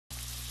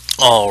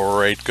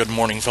Alright, good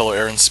morning fellow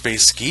air and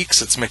space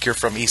geeks. It's Mick here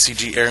from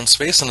ECG Air and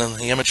Space, and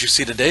the image you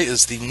see today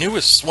is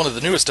one of the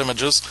newest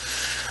images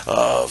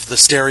of the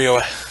stereo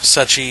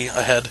Sechi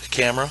ahead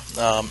camera,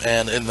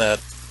 and in that,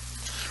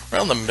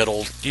 around the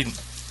middle,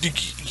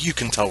 you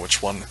can tell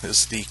which one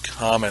is the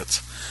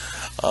Comet.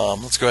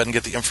 Let's go ahead and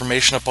get the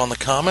information up on the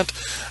Comet.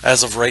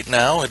 As of right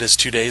now, it is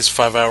 2 days,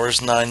 5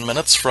 hours, 9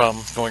 minutes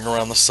from going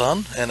around the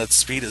Sun, and its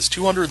speed is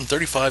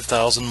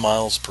 235,000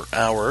 miles per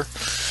hour,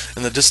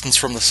 and the distance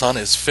from the Sun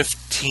is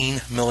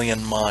 15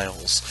 million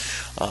miles,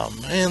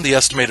 and the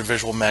estimated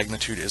visual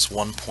magnitude is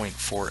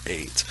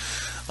 1.48.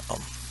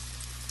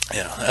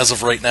 Yeah, as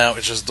of right now,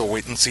 it's just a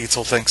wait and see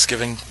till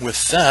Thanksgiving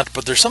with that,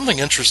 but there's something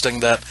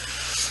interesting that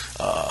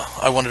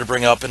I wanted to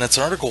bring up, and it's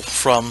an article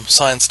from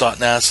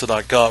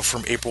science.nasa.gov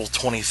from April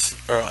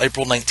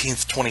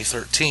 19th,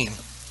 2013.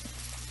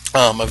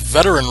 A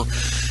veteran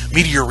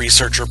meteor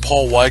researcher,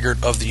 Paul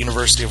Weigert of the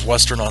University of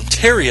Western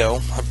Ontario,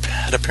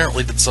 had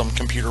apparently did some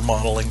computer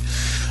modeling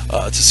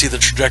to see the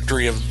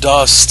trajectory of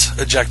dust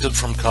ejected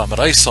from Comet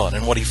ISON,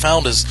 and what he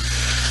found is,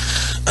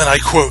 and I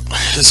quote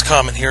his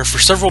comment here, "For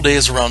several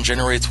days around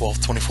January 12,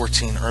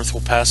 2014, Earth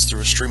will pass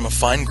through a stream of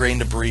fine-grained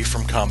debris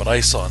from Comet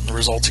ISON. The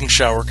resulting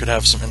shower could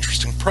have some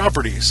interesting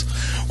properties."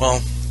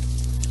 Well,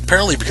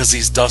 apparently because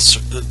these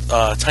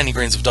tiny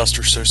grains of dust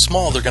are so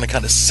small, they're going to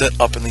kind of sit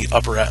up in the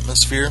upper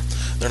atmosphere.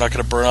 They're not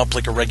going to burn up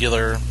like a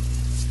regular,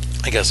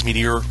 I guess,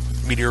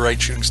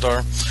 meteorite shooting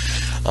star.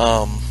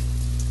 And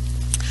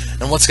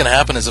what's going to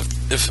happen is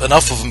if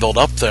enough of them build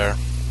up there,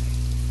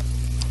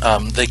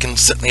 they can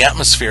sit in the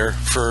atmosphere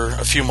for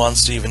a few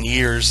months to even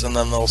years, and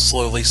then they'll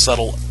slowly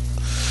settle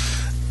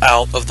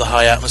out of the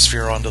high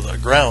atmosphere onto the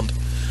ground.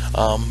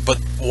 But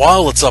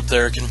while it's up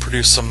there, it can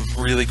produce some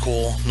really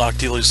cool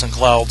noctilucent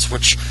clouds,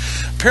 which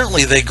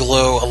apparently they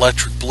glow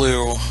electric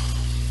blue,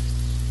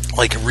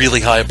 like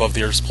really high above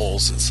the Earth's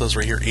poles. It says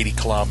right here 80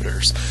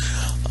 kilometers.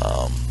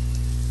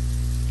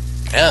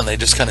 And they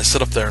just kind of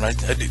sit up there, and I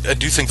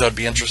do think that would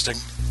be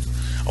interesting.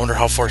 I wonder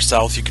how far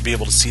south you could be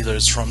able to see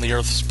those from the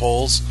Earth's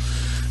poles.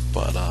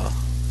 But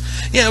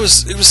yeah, it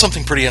was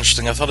something pretty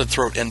interesting. I thought I'd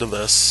throw it into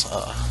this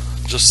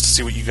just to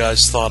see what you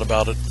guys thought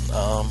about it.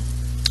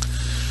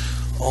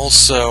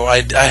 Also,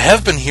 I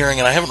have been hearing,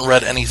 and I haven't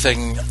read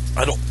anything.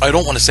 I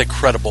don't want to say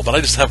credible, but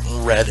I just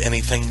haven't read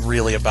anything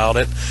really about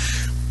it.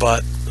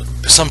 But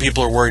some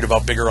people are worried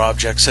about bigger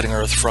objects hitting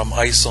Earth from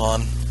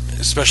ISON,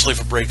 especially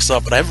if it breaks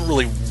up. But I haven't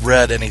really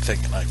read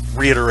anything, and I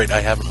reiterate,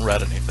 I haven't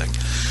read anything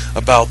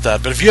about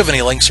that. But if you have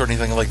any links or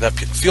anything like that,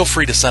 feel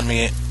free to send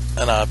me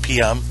a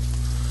PM.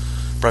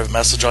 Private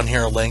message on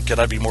here, a link, and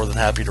I'd be more than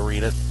happy to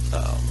read it.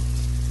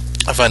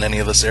 I find any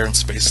of this air and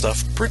space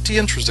stuff pretty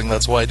interesting.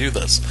 That's why I do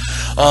this.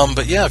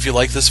 But yeah, if you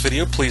like this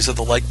video, please hit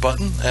the like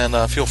button, and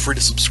feel free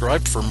to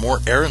subscribe for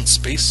more air and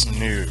space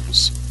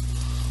news.